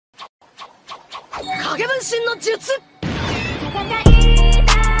影分身の術。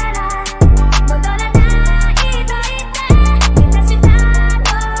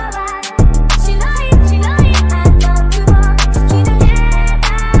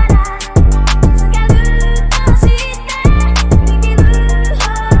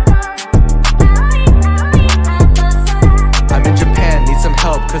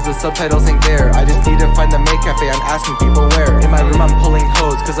Cause the subtitles ain't there. I just need to find the maid cafe, I'm asking people where. In my room I'm pulling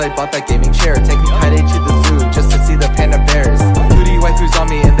hose, cause I bought that gaming chair. Taking Kaide to the zoo, just to see the panda bears. 2D waifus on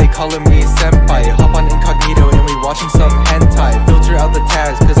me and they calling me senpai. Hop on incognito and we watching some hentai. Filter out the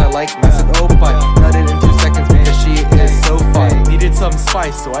tabs, cause I like massive opie. Nutted in 2 seconds because she is so fine. Needed some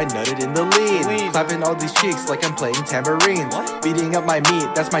spice, so I nutted in the lean. Clapping all these cheeks like I'm playing tambourines. Beating up my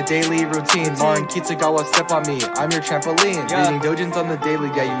meat, that's my daily routine. Marin Kitsugawa step on me, I'm your trampoline. Reading dojins on the daily,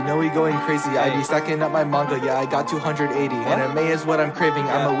 yeah, you know we going crazy. I be stacking up my manga, yeah, I got 280. Anime is what I'm craving,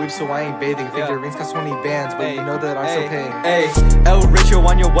 I'm a weeb so I ain't bathing. Figurines cost 20 bands, but you know that I'm still paying. Hey, L ratio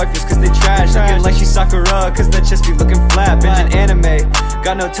on your wifers cause they trash. Looking like she Sakura cause the chest be looking flat. Binging anime,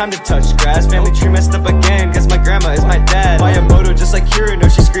 got no time to touch grass. Family tree messed up again cause my grandma is my dad. Miyamoto just like Kira, no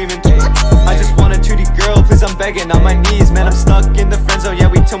she's screaming. I just want a 2D girl, please I'm begging on my knees. Man I'm stuck in the friend zone, yeah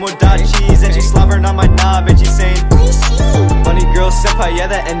we Tomodachis. And she's slobbering on my knob and she's saying funny girl senpai, yeah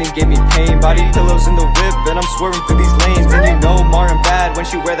that ending gave me pain. Body pillows in the whip and I'm swerving through these lanes. And you know Marin bad when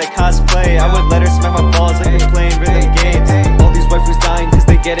she wear that cosplay. I would let her smack my balls like they playing rhythm games. All these waifus dying cause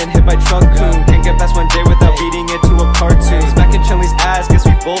they getting hit by Trunku. Can't get past one day without beating it to a cartoon. Smacking Chun-Li's ass, guess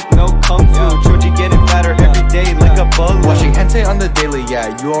we both know Kung Fu. Choji getting fatter every day like a balloon. Watching hentai on the daily,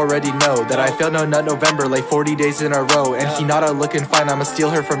 yeah, you already know that I failed No Nut November like 40 days in a row. And Hinata looking fine, I'ma steal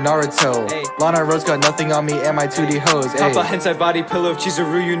her from Naruto. Lana Rose got nothing on me and my 2D hoes. Top a hentai body pillow,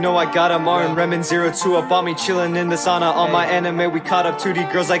 Chizuru, you know I got 'em. Marin Remen 02 up on me, chillin' in the sauna. On my anime, we caught up 2D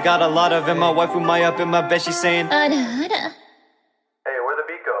girls, I got a lot of. And my wife with my up in my bed, she's saying, Ara ara. Hey, where'd the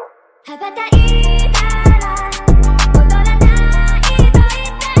beat go?